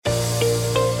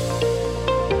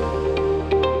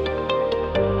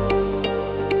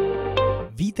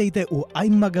Vítejte u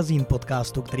AIM Magazine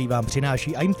podcastu, který vám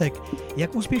přináší AIMTech.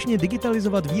 Jak úspěšně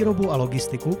digitalizovat výrobu a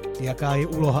logistiku, jaká je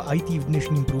úloha IT v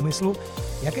dnešním průmyslu,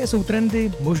 jaké jsou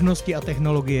trendy, možnosti a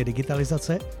technologie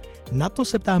digitalizace? Na to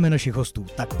se ptáme našich hostů,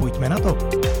 tak pojďme na to.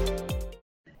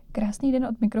 Krásný den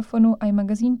od mikrofonu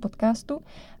iMagazine podcastu.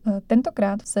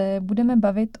 Tentokrát se budeme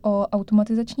bavit o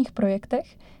automatizačních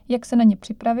projektech, jak se na ně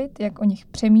připravit, jak o nich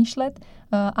přemýšlet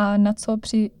a na co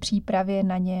při přípravě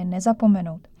na ně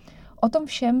nezapomenout. O tom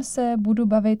všem se budu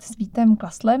bavit s Vítem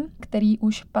Klaslem, který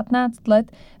už 15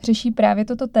 let řeší právě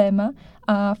toto téma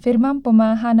a firmám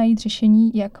pomáhá najít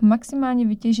řešení, jak maximálně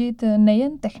vytěžit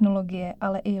nejen technologie,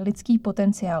 ale i lidský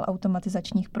potenciál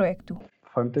automatizačních projektů.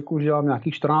 V IMTechu už dělám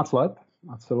nějakých 14 let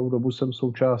a celou dobu jsem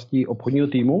součástí obchodního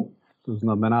týmu. To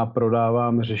znamená,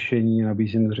 prodávám řešení,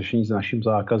 nabízím řešení s našim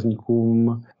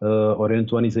zákazníkům,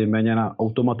 orientovaný zejména na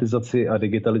automatizaci a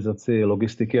digitalizaci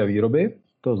logistiky a výroby.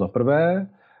 To za prvé.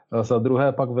 Za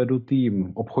druhé pak vedu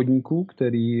tým obchodníků,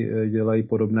 který dělají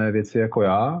podobné věci jako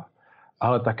já,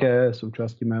 ale také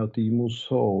součástí mého týmu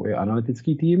jsou i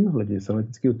analytický tým. Lidi z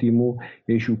analytického týmu,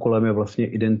 jejichž úkolem je vlastně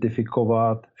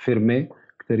identifikovat firmy,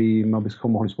 kterými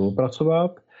bychom mohli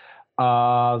spolupracovat,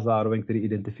 a zároveň, který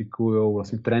identifikují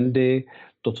vlastně trendy,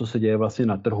 to, co se děje vlastně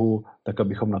na trhu, tak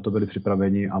abychom na to byli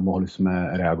připraveni a mohli jsme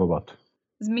reagovat.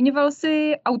 Zmiňoval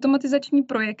jsi automatizační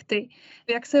projekty.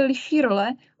 Jak se liší role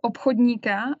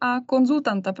obchodníka a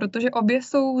konzultanta, protože obě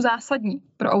jsou zásadní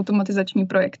pro automatizační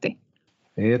projekty?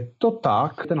 Je to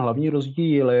tak. Ten hlavní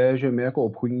rozdíl je, že my jako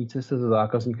obchodníci se se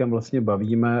zákazníkem vlastně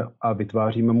bavíme a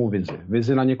vytváříme mu vizi.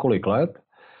 Vizi na několik let,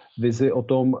 vizi o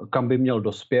tom, kam by měl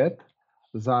dospět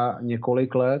za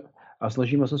několik let a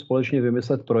snažíme se společně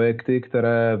vymyslet projekty,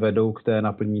 které vedou k té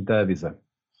naplnění té vize.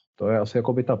 To je asi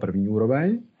jakoby ta první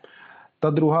úroveň. Ta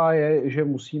druhá je, že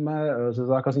musíme se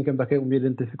zákazníkem také umět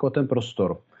identifikovat ten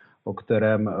prostor, o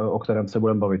kterém se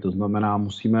budeme bavit. To znamená,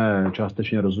 musíme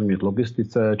částečně rozumět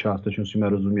logistice, částečně musíme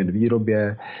rozumět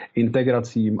výrobě,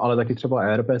 integracím, ale taky třeba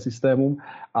ERP systémům.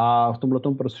 A v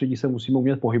tomhletom prostředí se musíme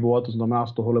umět pohybovat, to znamená,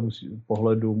 z tohohle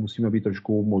pohledu musíme být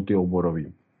trošku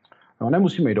multioboroví. No,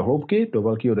 nemusíme jít do hloubky, do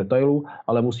velkého detailu,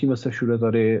 ale musíme se všude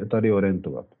tady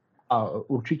orientovat. A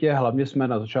určitě hlavně jsme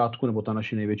na začátku, nebo ta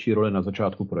naše největší role na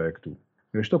začátku projektu.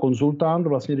 Když to konzultant,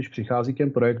 vlastně když přichází k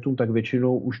těm projektům, tak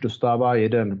většinou už dostává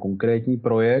jeden konkrétní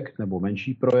projekt nebo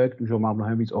menší projekt, už ho má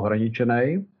mnohem víc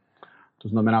ohraničený. To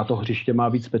znamená, to hřiště má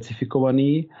víc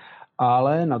specifikovaný,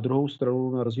 ale na druhou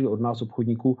stranu, na rozdíl od nás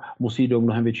obchodníků, musí do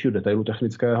mnohem většího detailu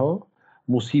technického,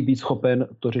 musí být schopen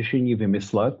to řešení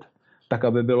vymyslet, tak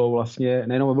aby bylo vlastně,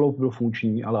 nejenom aby bylo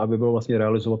funkční, ale aby bylo vlastně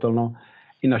realizovatelno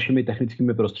i našimi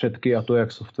technickými prostředky, a to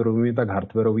jak softwarovými, tak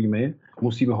hardwarovými.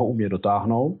 Musíme ho umět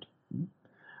dotáhnout.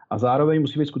 A zároveň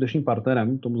musí být skutečným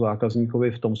partnerem tomu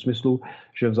zákazníkovi v tom smyslu,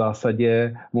 že v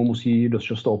zásadě mu musí dost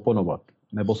často oponovat.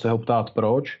 Nebo se ho ptát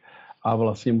proč a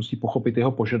vlastně musí pochopit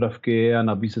jeho požadavky a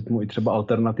nabízet mu i třeba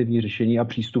alternativní řešení a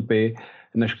přístupy,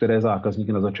 než které zákazník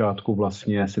na začátku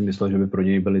vlastně si myslel, že by pro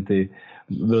něj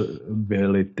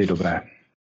byly ty dobré.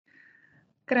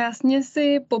 Krásně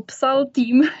si popsal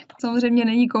tým, samozřejmě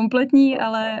není kompletní,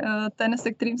 ale ten,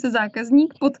 se kterým se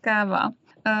zákazník potkává.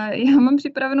 Já mám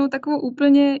připravenou takovou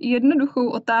úplně jednoduchou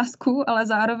otázku, ale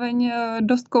zároveň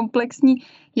dost komplexní.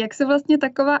 Jak se vlastně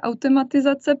taková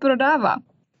automatizace prodává?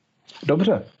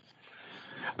 Dobře.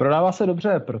 Prodává se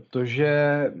dobře,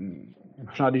 protože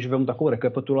možná když vezmu takovou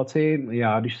rekapitulaci,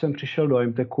 já když jsem přišel do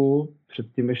IMTechu před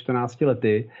těmi 14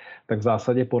 lety, tak v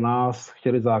zásadě po nás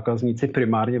chtěli zákazníci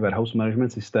primárně warehouse management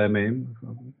systémy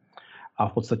a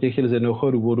v podstatě chtěli z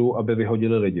jednoduchého důvodu, aby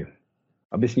vyhodili lidi,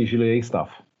 aby snížili jejich stav.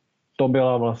 To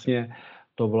byla vlastně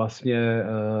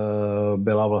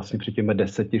před těmi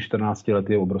 10-14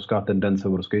 lety obrovská tendence,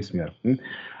 obrovský směr.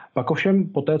 Pak ovšem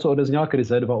po té, co odezněla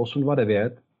krize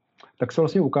 2008-2009, tak se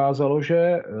vlastně ukázalo,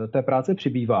 že té práce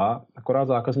přibývá, akorát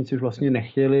zákazníci už vlastně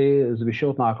nechtěli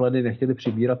zvyšovat náklady, nechtěli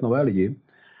přibírat nové lidi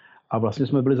a vlastně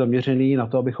jsme byli zaměření na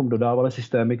to, abychom dodávali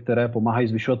systémy, které pomáhají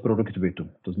zvyšovat produktivitu.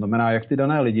 To znamená, jak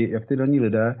ty daní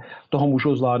lidé toho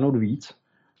můžou zvládnout víc,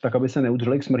 tak aby se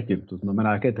neudrželi k smrti. To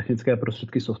znamená, jaké technické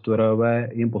prostředky softwarové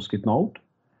jim poskytnout.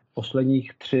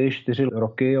 Posledních 3-4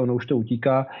 roky, ono už to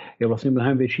utíká, je vlastně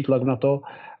mnohem větší tlak na to,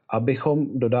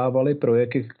 abychom dodávali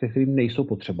projekty, kterým nejsou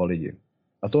potřeba lidi.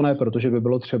 A to ne proto, že by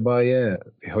bylo třeba je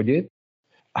vyhodit,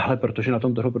 ale protože na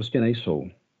tom trhu prostě nejsou.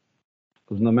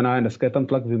 To znamená, dneska je tam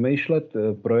tlak vymýšlet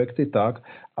projekty tak,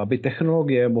 aby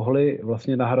technologie mohly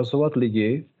vlastně nahrazovat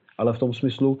lidi, ale v tom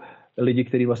smyslu lidi,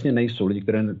 kteří vlastně nejsou, lidi,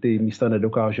 které ty místa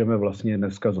nedokážeme vlastně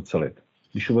dneska zacelit.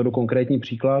 Když uvedu konkrétní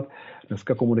příklad,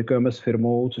 dneska komunikujeme s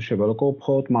firmou, což je velkou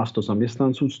obchod, má 100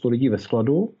 zaměstnanců, 100 lidí ve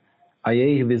skladu A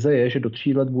jejich vize je, že do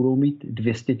 3 let budou mít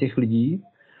 200 těch lidí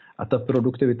a ta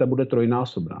produktivita bude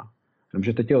trojnásobná.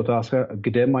 Protože teď je otázka,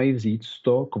 kde mají vzít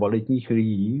 100 kvalitních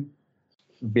lidí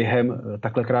během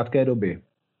takhle krátké doby.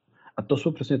 A to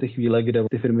jsou přesně ty chvíle, kde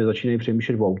ty firmy začínají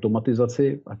přemýšlet o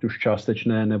automatizaci, ať už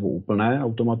částečné nebo úplné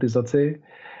automatizaci.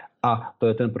 A to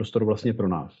je ten prostor vlastně pro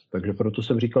nás. Takže proto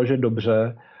jsem říkal, že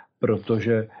dobře,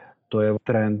 protože to je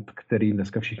trend, který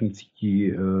dneska všichni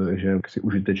cítí, že je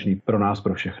užitečný pro nás,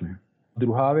 pro všechny.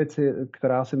 Druhá věc,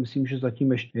 která si myslím, že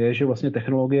zatím ještě je, že vlastně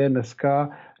technologie dneska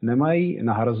nemají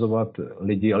nahrazovat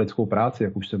lidi a lidskou práci,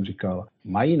 jak už jsem říkal.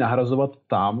 Mají nahrazovat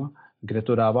tam, kde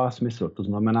to dává smysl. To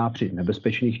znamená při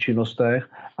nebezpečných činnostech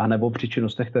anebo při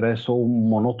činnostech, které jsou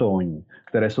monotónní,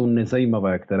 které jsou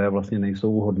nezajímavé, které vlastně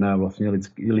nejsou hodné vlastně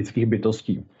lidských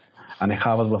bytostí. A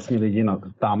nechávat vlastně lidi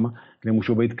tam, kde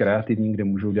můžou být kreativní, kde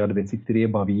můžou dělat věci, které je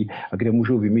baví a kde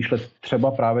můžou vymýšlet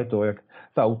třeba právě to, jak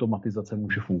ta automatizace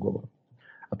může fungovat.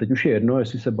 A teď už je jedno,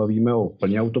 jestli se bavíme o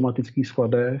plně automatických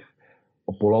skladech,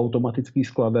 o poloautomatických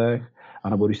skladech,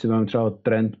 anebo když si máme třeba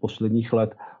trend posledních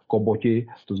let koboti,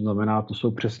 to znamená, to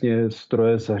jsou přesně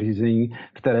stroje zařízení,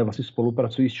 které vlastně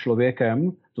spolupracují s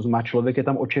člověkem, to znamená, člověk je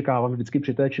tam očekáván vždycky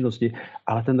při té činnosti,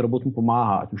 ale ten robot mu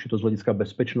pomáhá, ať už je to z hlediska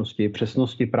bezpečnosti,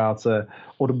 přesnosti práce,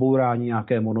 odbourání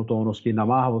nějaké monotónnosti,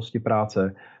 namáhavosti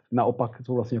práce. Naopak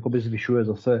to vlastně jakoby zvyšuje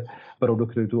zase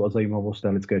produktivitu a zajímavost té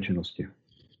lidské činnosti.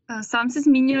 Sám jsi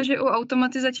zmínil, že u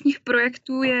automatizačních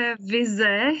projektů je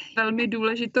vize velmi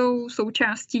důležitou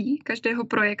součástí každého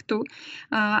projektu,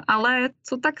 ale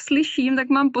co tak slyším, tak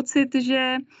mám pocit,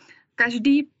 že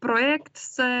každý projekt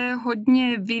se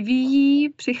hodně vyvíjí,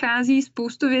 přichází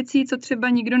spoustu věcí, co třeba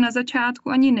nikdo na začátku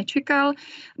ani nečekal.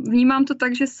 Vnímám to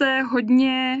tak, že se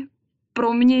hodně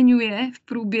proměňuje v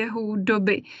průběhu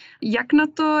doby. Jak na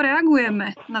to reagujeme,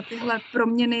 na tyhle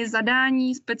proměny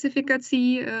zadání,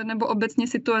 specifikací nebo obecně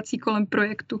situací kolem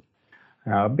projektu?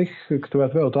 Já bych k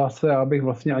tvé otázce,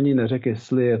 vlastně ani neřekl,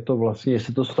 jestli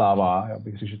to stává. Já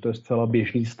bych řekl, že to je zcela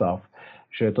běžný stav,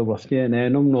 že je to vlastně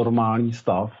nejenom normální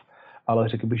stav, ale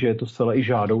řekl bych, že je to zcela i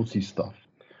žádoucí stav.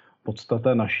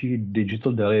 Podstata naší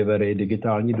digital delivery,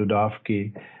 digitální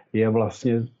dodávky je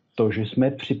vlastně to, že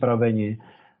jsme připraveni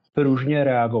pružně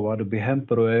reagovat během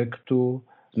projektu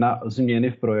na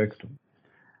změny v projektu.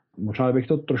 Možná bych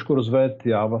to trošku rozvedl,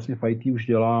 já vlastně v IT už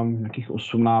dělám nějakých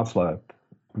 18 let.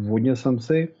 Původně jsem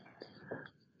si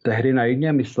tehdy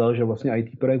naivně myslel, že vlastně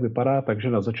IT projekt vypadá tak, že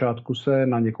na začátku se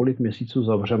na několik měsíců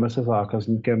zavřeme se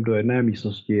zákazníkem do jedné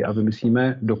místnosti a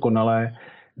vymyslíme dokonalé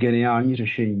geniální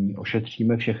řešení,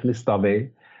 ošetříme všechny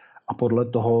stavy a podle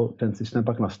toho ten systém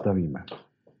pak nastavíme.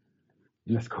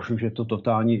 Dneska už je to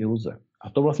totální iluze. A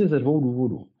to vlastně ze 2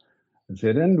 důvodů.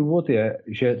 Jeden důvod je,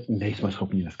 že nejsme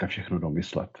schopni dneska všechno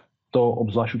domyslet. To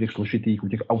obzvlášť u těch složitých, u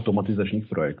těch automatizačních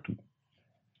projektů.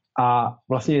 A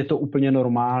vlastně je to úplně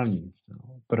normální,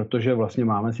 protože vlastně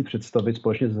máme si představit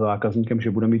společně s zákazníkem,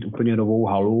 že bude mít úplně novou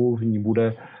halu, v ní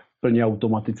bude plně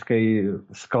automatický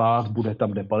sklad, bude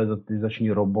tam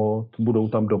depaletizační robot, budou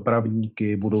tam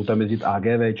dopravníky, budou tam jezdit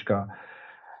AGVčka.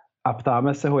 A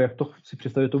ptáme se ho, jak to si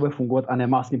představit, to bude fungovat a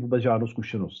nemá s ním vůbec žádnou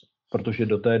zkušenost. Protože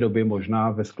do té doby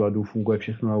možná ve skladu funguje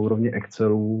všechno na úrovni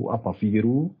Excelů a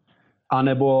papírů,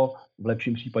 anebo v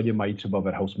lepším případě mají třeba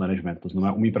warehouse management, to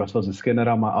znamená umí pracovat se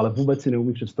skenerama, ale vůbec si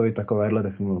neumí představit takovéhle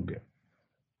technologie.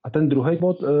 A ten druhý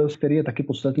bod, který je taky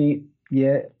podstatný,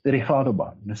 je rychlá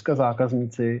doba. Dneska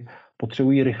zákazníci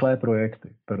potřebují rychlé projekty,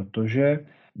 protože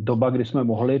doba, kdy jsme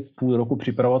mohli půl roku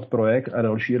připravovat projekt a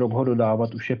další rok ho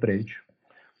dodávat, už je pryč.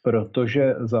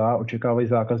 Protože očekávají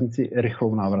zákazníci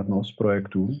rychlou návratnost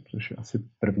projektů, což je asi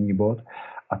první bod.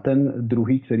 A ten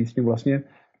druhý, který s tím vlastně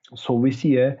souvisí,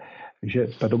 je, že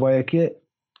ta doba, jak je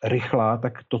rychlá,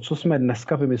 tak to, co jsme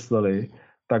dneska vymysleli,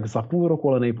 tak za půl roku,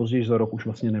 ale nejpozději za rok už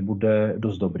vlastně nebude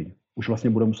dost dobrý. Už vlastně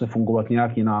bude muset fungovat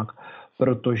nějak jinak,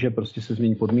 protože prostě se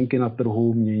změní podmínky na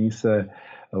trhu, mění se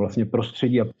vlastně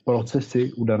prostředí a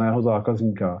procesy u daného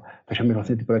zákazníka. Takže my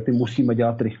vlastně ty projekty musíme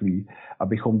dělat rychlý,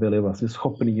 abychom byli vlastně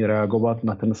schopní reagovat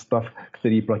na ten stav,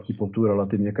 který platí po tu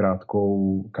relativně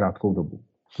krátkou dobu.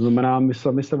 To znamená, my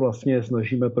sami se vlastně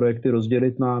snažíme projekty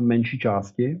rozdělit na menší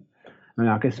části, na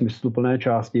nějaké smysluplné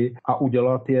části a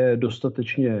udělat je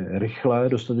dostatečně rychlé,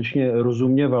 dostatečně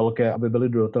rozumně velké, aby byly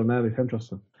dodatelné v rychlém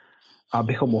čase.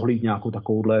 Abychom mohli jít nějakou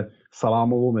takovouhle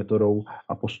salámovou metodou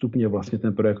a postupně vlastně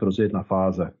ten projekt rozdělit na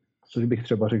fáze. Což bych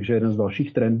třeba řekl, že jeden z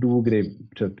dalších trendů, kdy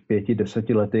před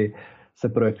 5-10 lety se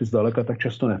projekty zdaleka tak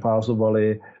často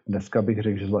nefázovaly. Dneska bych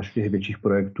řekl, že zvlášť těch větších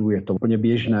projektů je to úplně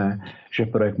běžné, že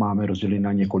projekt máme rozdělit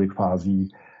na několik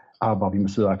fází a bavíme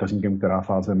se s zákazníkem, která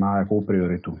fáze má jakou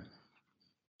prioritu.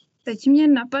 Teď mě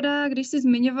napadá, když jsi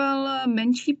zmiňoval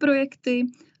menší projekty,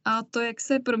 a to, jak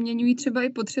se proměňují třeba i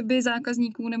potřeby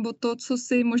zákazníků nebo to, co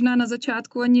si možná na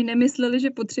začátku ani nemysleli, že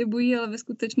potřebují, ale ve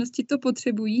skutečnosti to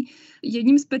potřebují.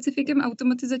 Jedním specifikem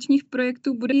automatizačních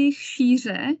projektů bude jejich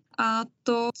šíře a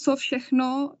to, co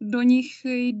všechno do nich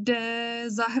jde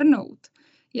zahrnout.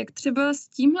 Jak třeba s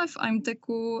tímhle v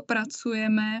IMTechu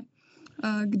pracujeme,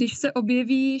 když se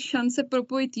objeví šance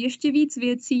propojit ještě víc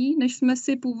věcí, než jsme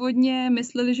si původně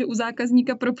mysleli, že u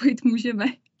zákazníka propojit můžeme?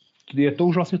 Je to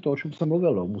už vlastně to, o čem jsem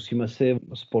mluvil. No. Musíme si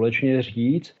společně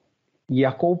říct,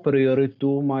 jakou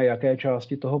prioritu má jaké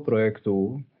části toho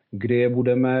projektu, kdy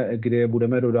je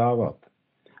budeme dodávat.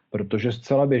 Protože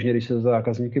zcela běžně, když se s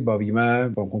zákazníky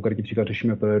bavíme, konkrétní příklad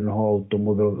řešíme pro jednoho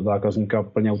automobil zákazníka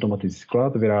plně automatický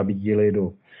sklad, vyrábí díly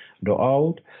do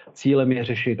aut. Cílem je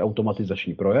řešit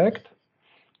automatizační projekt,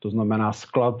 to znamená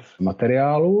sklad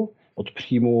materiálu od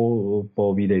příjmu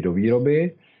po výdej do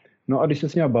výroby. No a když se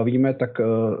s nimi bavíme, tak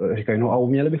říkají, no a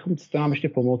uměli bychom nám ještě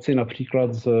pomoci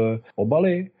například z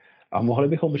obaly a mohli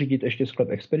bychom řídit ještě sklad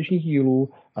expedičních dílů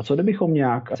a co kdybychom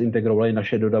nějak zintegrovali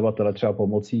naše dodavatele třeba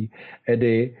pomocí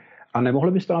EDI a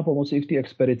nemohli byste nám pomoci i v té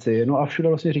expedici. No a všude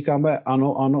vlastně říkáme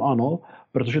ano,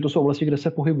 protože to jsou oblasti, kde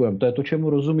se pohybujeme. To je to, čemu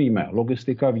rozumíme.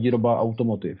 Logistika, výroba,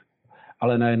 automotiv.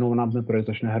 Ale najednou nám ten projekt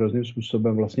začne hrozným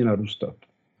způsobem vlastně narůstat.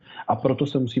 A proto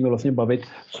se musíme vlastně bavit,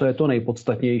 co je to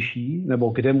nejpodstatnější, nebo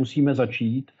kde musíme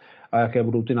začít a jaké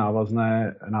budou ty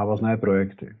návazné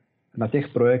projekty. Na těch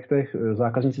projektech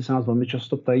zákazníci se nás velmi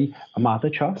často ptají, a máte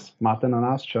čas? Máte na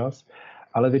nás čas?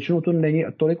 Ale většinou to není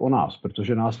tolik o nás,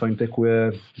 protože nás v IMTechu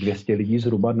je 200 lidí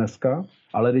zhruba dneska,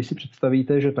 ale když si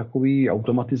představíte, že takový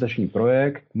automatizační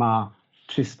projekt má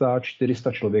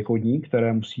 300-400 člověkodní,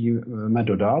 které musíme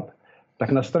dodat,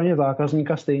 tak na straně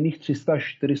zákazníka stejných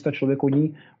 300-400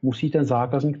 člověkodní musí ten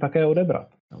zákazník také odebrat.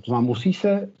 To znamená, musí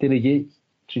se ty lidi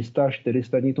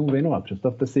 300-400 dní tomu věnovat.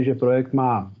 Představte si, že projekt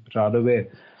má řádově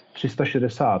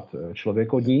 360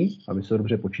 člověkodní, aby se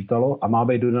dobře počítalo, a má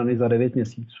být dodaný za 9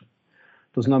 měsíců.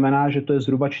 To znamená, že to je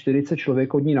zhruba 40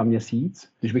 člověkodní na měsíc.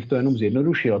 Když bych to jenom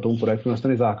zjednodušil, a tomu projektu na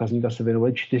straně zákazníka se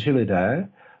věnovali 4 lidé,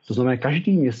 to znamená,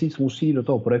 každý měsíc musí do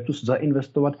toho projektu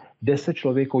zainvestovat 10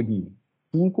 člověkodní.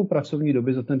 Půlku pracovní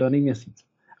doby za ten daný měsíc.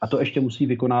 A to ještě musí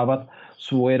vykonávat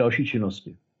svoje další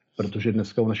činnosti. Protože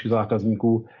dneska u našich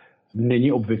zákazníků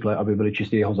není obvyklé, aby byli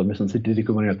čistě jeho zaměstnanci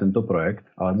dedikovaní na tento projekt,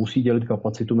 ale musí dělit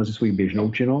kapacitu mezi svoji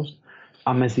běžnou činnost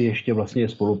a mezi ještě vlastně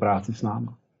spolupráci s námi.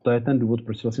 To je ten důvod,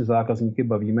 proč se vlastně zákazníky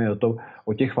bavíme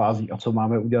o těch fázích a co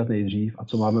máme udělat nejdřív a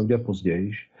co máme udělat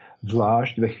později.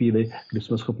 Zvlášť ve chvíli, kdy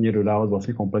jsme schopni dodávat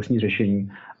vlastně komplexní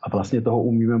řešení a vlastně toho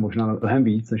umíme možná mnohem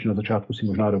víc, než na začátku si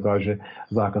možná dokáže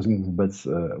zákazník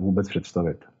vůbec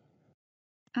představit.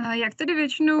 A jak tedy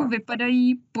většinou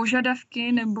vypadají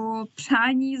požadavky nebo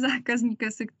přání zákazníka,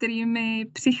 se kterými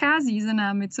přichází za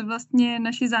námi? Co vlastně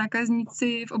naši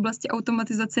zákazníci v oblasti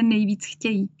automatizace nejvíc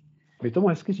chtějí? My tomu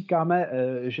hezky říkáme,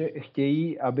 že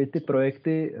chtějí, aby ty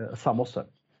projekty samose.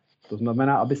 To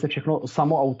znamená, aby se všechno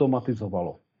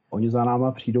samoautomatizovalo. Oni za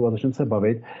náma přijdou a začnou se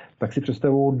bavit, tak si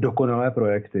představují dokonalé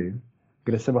projekty,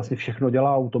 kde se vlastně všechno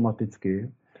dělá automaticky,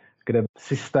 kde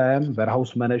systém,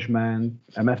 warehouse management,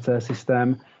 MFC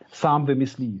systém sám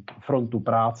vymyslí frontu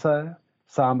práce,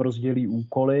 sám rozdělí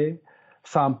úkoly,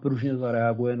 sám pružně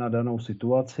zareaguje na danou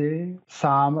situaci,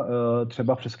 sám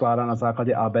třeba přeskládá na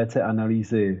základě ABC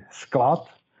analýzy sklad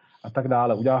a tak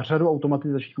dále. Udělá řadu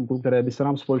automatizačních úkolů, které by se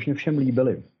nám společně všem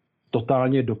líbily.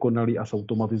 Totálně dokonalý a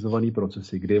zautomatizovaný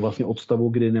procesy, kdy je vlastně od stavu,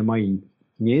 kdy nemají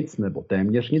nic nebo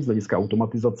téměř nic z hlediska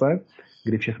automatizace,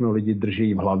 kdy všechno lidi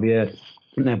drží v hlavě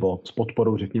nebo s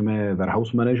podporou, řekněme,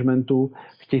 warehouse managementu,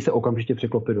 chtějí se okamžitě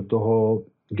překlopit do toho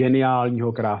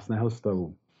geniálního, krásného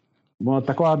stavu. No,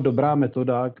 taková dobrá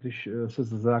metoda, když se s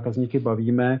zákazníky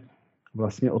bavíme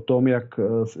vlastně o tom, jak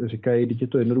říkají, když je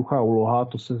to jednoduchá úloha,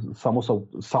 to se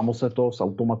samo se to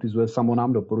zautomatizuje, samo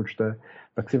nám doporučte,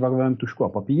 tak si vezmeme tužku a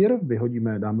papír,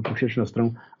 vyhodíme, dáme počítač na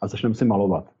stranu a začneme si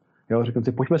malovat. Jo, řekneme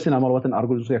si, pojďme si namalovat ten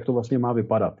algoritmus, jak to vlastně má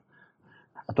vypadat.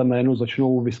 A tam najednou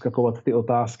začnou vyskakovat ty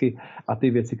otázky a ty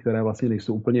věci, které vlastně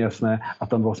nejsou úplně jasné a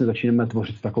tam vlastně začínáme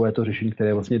tvořit takovéto řešení, které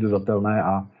je vlastně dodatelné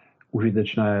a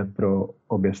užitečné pro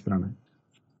obě strany.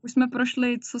 Už jsme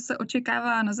prošli, co se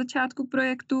očekává na začátku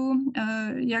projektu,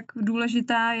 jak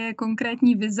důležitá je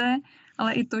konkrétní vize,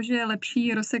 ale i to, že je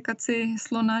lepší rozsekat si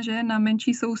slona na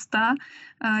menší sousta.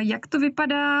 Jak to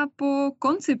vypadá po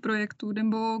konci projektu,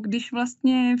 nebo když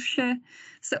vlastně vše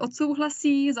se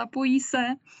odsouhlasí, zapojí se,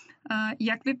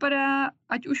 jak vypadá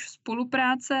ať už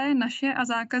spolupráce naše a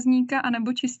zákazníka,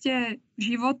 anebo čistě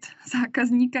život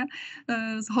zákazníka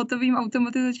s hotovým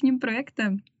automatizačním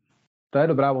projektem? To je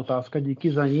dobrá otázka,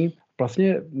 díky za ní.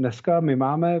 Vlastně dneska my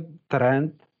máme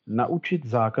trend naučit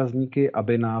zákazníky,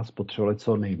 aby nás potřebovali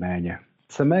co nejméně.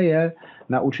 Chceme je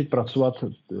naučit pracovat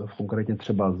konkrétně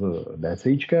třeba s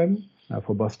DCIčkem v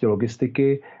oblasti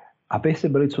logistiky, aby si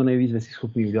byli co nejvíc věcí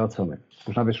schopní udělat sami.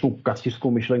 Možná většinou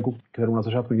kacířskou myšlenku, kterou na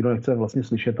začátku nikdo nechce vlastně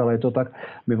slyšet, ale je to tak,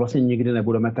 my vlastně nikdy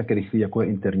nebudeme tak rychlí, jako je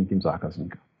interní tým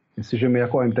zákazníka. Jestliže my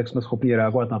jako IMTech jsme schopni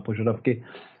reagovat na požadavky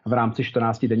v rámci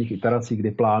 14 denních iterací,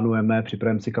 kdy plánujeme,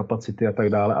 připravujeme si kapacity a tak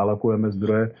dále, alokujeme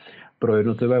zdroje pro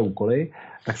jednotlivé úkoly,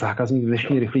 tak zákazník v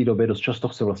dnešní rychlé době dost často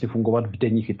chce vlastně fungovat v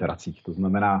denních iteracích. To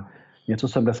znamená, něco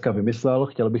jsem dneska vymyslel,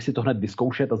 chtěl bych si to hned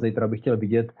vyzkoušet a zítra bych chtěl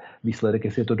vidět výsledek,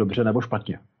 jestli je to dobře nebo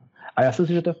špatně. A já si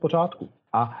myslím, že to je v pořádku.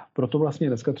 A proto vlastně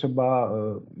dneska třeba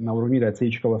na úrovni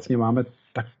DCIčka vlastně máme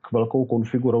tak velkou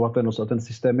konfigurovatelnost a ten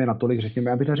systém je natolik, řekněme,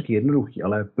 já bych neřekl jednoduchý,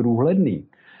 ale průhledný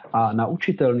a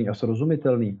naučitelný a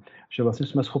srozumitelný, že vlastně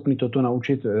jsme schopni toto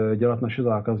naučit dělat naše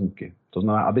zákazníky. To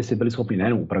znamená, aby si byli schopni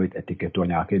nejen upravit etiketu a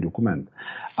nějaký dokument,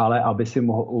 ale aby si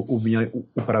uměli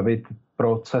upravit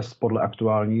proces podle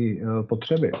aktuální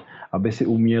potřeby. Aby si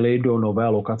uměli do nové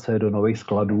lokace, do nových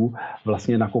skladů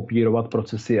vlastně nakopírovat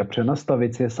procesy a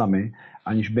přenastavit si je sami,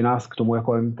 aniž by nás k tomu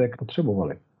jako IMTech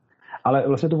potřebovali. Ale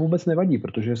vlastně to vůbec nevadí,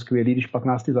 protože je skvělý, když pak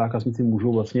nás ty zákazníci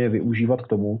můžou vlastně využívat k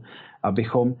tomu,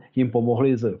 abychom jim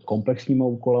pomohli s komplexníma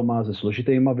úkolama, se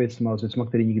složitýma věcma, s věcma,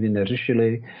 které nikdy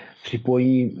neřešili,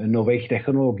 připojení nových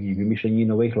technologií, vymýšlení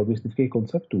nových logistických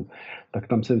konceptů. Tak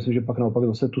tam si myslím, že pak naopak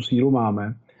zase tu sílu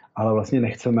máme, ale vlastně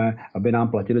nechceme, aby nám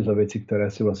platili za věci,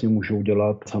 které si vlastně můžou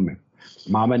dělat sami.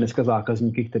 Máme dneska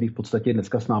zákazníky, kteří v podstatě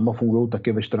dneska s náma fungují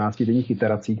taky ve 14 denních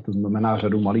iteracích, to znamená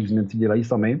řadu malých změn si dělají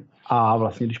sami a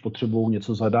vlastně když potřebují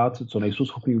něco zadat, co nejsou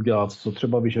schopni udělat, co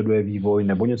třeba vyžaduje vývoj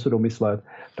nebo něco domyslet,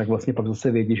 tak vlastně pak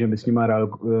zase vědí, že my s nimi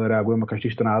reagujeme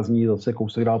každých 14 dní, zase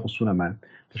kousek dál posuneme.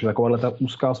 Takže takováhle ta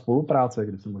úzká spolupráce,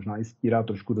 kde se možná i stírá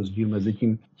trošku rozdíl mezi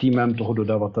tím týmem toho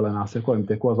dodavatele, nás jako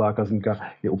IMTechu a zákazníka,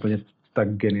 je úplně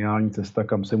tak geniální cesta,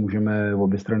 kam se můžeme v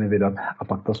obě strany vydat a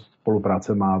pak ta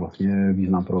spolupráce má vlastně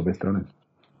význam pro obě strany.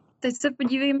 Teď se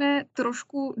podívejme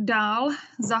trošku dál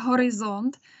za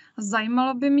horizont.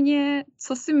 Zajímalo by mě,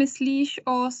 co si myslíš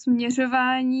o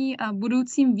směřování a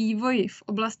budoucím vývoji v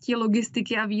oblasti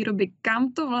logistiky a výroby.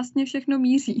 Kam to vlastně všechno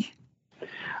míří?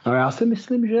 No já si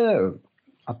myslím, že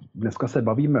a dneska se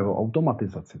bavíme o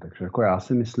automatizaci, takže jako já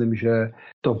si myslím, že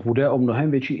to bude o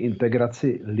mnohem větší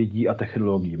integraci lidí a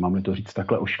technologií. Mám-li to říct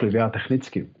takhle ošklivě a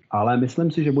technicky. Ale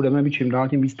myslím si, že budeme mít čím dál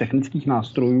tím víc technických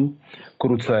nástrojů k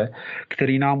ruce,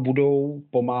 který nám budou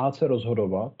pomáhat se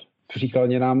rozhodovat,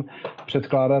 příkladně nám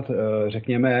předkládat,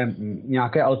 řekněme,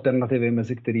 nějaké alternativy,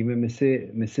 mezi kterými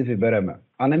my si vybereme.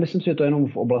 A nemyslím si, že to jenom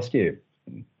v oblasti,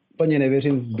 úplně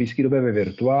nevěřím v blízké době ve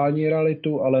virtuální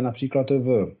realitu, ale například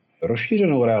v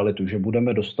rozšířenou realitu, že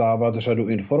budeme dostávat řadu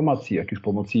informací, ať už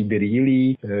pomocí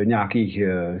brýlí, nějakých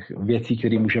věcí,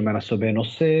 které můžeme na sobě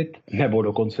nosit, nebo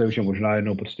dokonce, že možná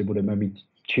jednou prostě budeme mít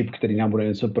čip, který nám bude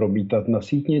něco promítat na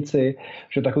sítnici,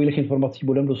 že takových informací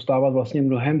budeme dostávat vlastně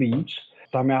mnohem víc.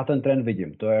 Tam já ten trend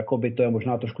vidím. To je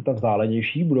možná trošku ta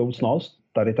vzdálenější budoucnost,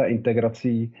 tady ta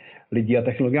integrací lidí a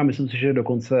technologií. A myslím si, že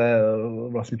dokonce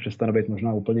vlastně přestane být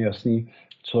možná úplně jasný,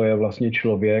 co je vlastně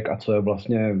člověk a co je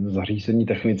vlastně zařízení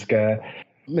technické.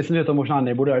 Myslím, že to možná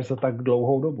nebude až za tak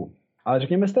dlouhou dobu. Ale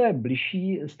řekněme z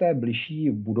té bližší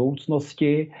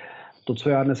budoucnosti, to, co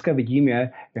já dneska vidím, je,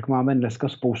 jak máme dneska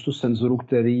spoustu senzorů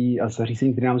a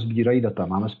zařízení, které nám sbírají data.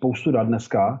 Máme spoustu dat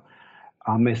dneska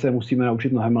a my se musíme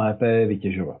naučit mnohem lépe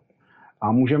vytěžovat.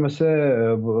 A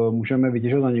můžeme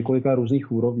vytěžovat na několika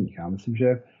různých úrovních. Já myslím,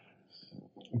 že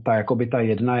ta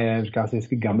jedna je, říká se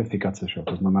vždycky gamifikace. Že?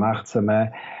 To znamená,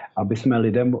 chceme,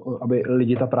 aby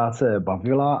lidi ta práce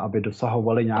bavila, aby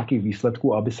dosahovali nějakých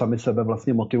výsledků, aby sami sebe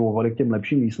vlastně motivovali k těm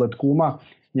lepším výsledkům a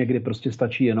někdy prostě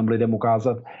stačí jenom lidem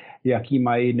ukázat, jaký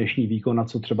mají dnešní výkon a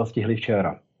co třeba stihli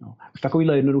včera. No.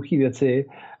 Takovéhle jednoduché věci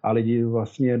a lidi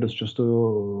vlastně dost často,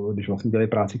 když vlastně dělají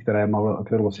práci,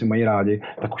 kterou vlastně mají rádi,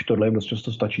 tak už tohle jim dost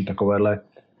často stačí. Takovéhle,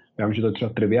 já vím, že to je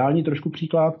třeba triviální trošku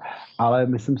příklad, ale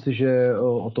myslím si, že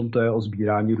o tom to je o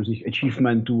sbírání různých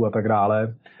achievementů a tak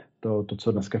dále. To,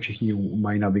 co dneska všichni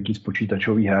mají navyklí z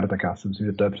počítačových her, tak já si myslím,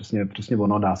 že to je přesně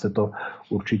ono. Dá se to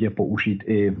určitě použít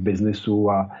i v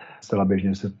biznisu a zcela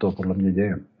běžně se to podle mě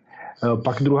děje.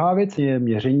 Pak druhá věc je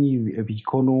měření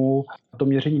výkonu. To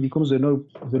měření výkonu z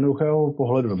jednoduchého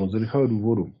pohledu nebo z jednoduchého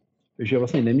důvodu. Že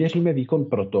vlastně neměříme výkon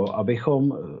proto,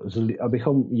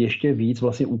 abychom ještě víc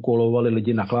vlastně úkolovali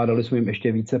lidi, nakládali jsme jim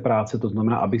ještě více práce, to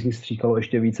znamená, aby z nich stříkalo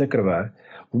ještě více krve.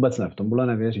 Vůbec ne, v tomhle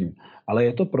nevěřím. Ale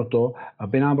je to proto,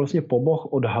 aby nám vlastně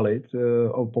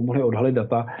pomohli odhalit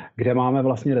data, kde máme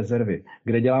vlastně rezervy,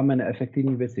 kde děláme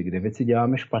neefektivní věci, kde věci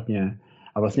děláme špatně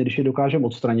A vlastně, když je dokážeme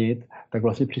odstranit, tak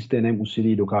vlastně při stejném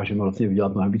úsilí dokážeme vlastně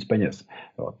vydělat mnohem víc peněz.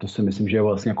 Jo, to si myslím, že je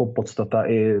vlastně jako podstata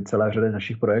i celé řady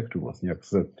našich projektů. Vlastně, jak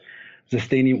se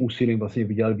stejným úsilím vlastně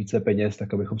vydělat více peněz,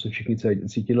 tak abychom se všichni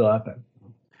cítili lépe.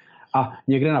 A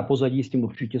někde na pozadí s tím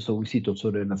určitě souvisí to,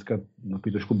 co je dneska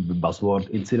trošku buzzword,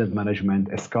 incident management,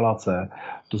 eskalace.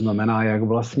 To znamená, jak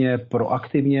vlastně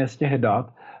proaktivně z těch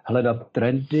dat hledat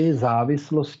trendy,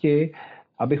 závislosti,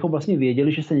 abychom vlastně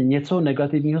věděli, že se něco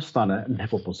negativního stane,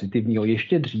 nebo pozitivního,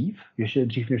 ještě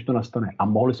dřív, než to nastane. A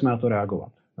mohli jsme na to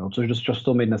reagovat. Jo, což dost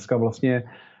často my dneska vlastně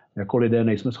jako lidé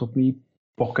nejsme schopni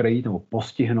pokrýt nebo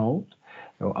postihnout,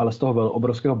 jo, ale z toho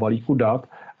obrovského balíku dat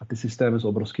a ty systémy s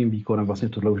obrovským výkonem vlastně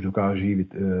tohle už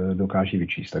dokáží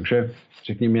vyčíst. Takže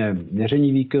řekněme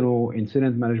měření výkonu,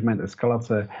 incident management,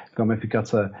 eskalace,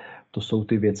 gamifikace, to jsou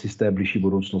ty věci z té blížší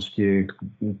budoucnosti,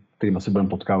 kterými se budeme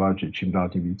potkávat čím dál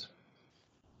tím víc.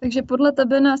 Takže podle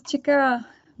tebe nás čeká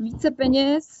více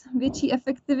peněz, větší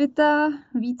efektivita,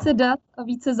 více dat a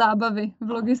více zábavy v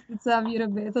logistice a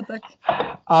výrobě, je to tak?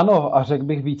 Ano, a řekl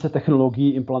bych více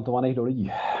technologií implantovaných do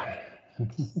lidí.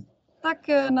 Tak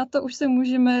na to už se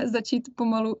můžeme začít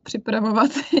pomalu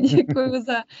připravovat. Děkuji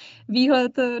za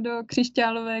výhled do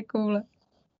křišťálové koule.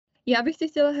 Já bych ti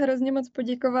chtěla hrozně moc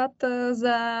poděkovat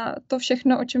za to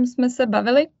všechno, o čem jsme se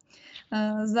bavili,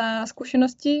 za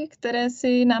zkušenosti, které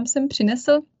si nám sem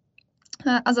přinesl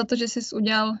a za to, že jsi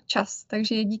udělal čas.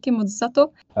 Takže díky moc za to.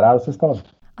 Rád se stalo.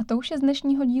 A to už je z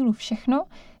dnešního dílu všechno.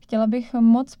 Chtěla bych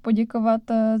moc poděkovat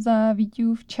za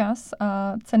Víťův čas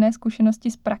a cenné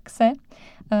zkušenosti z praxe.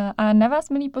 A na vás,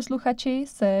 milí posluchači,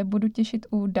 se budu těšit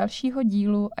u dalšího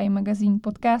dílu iMagazine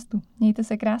podcastu. Mějte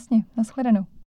se krásně. Nashledanou.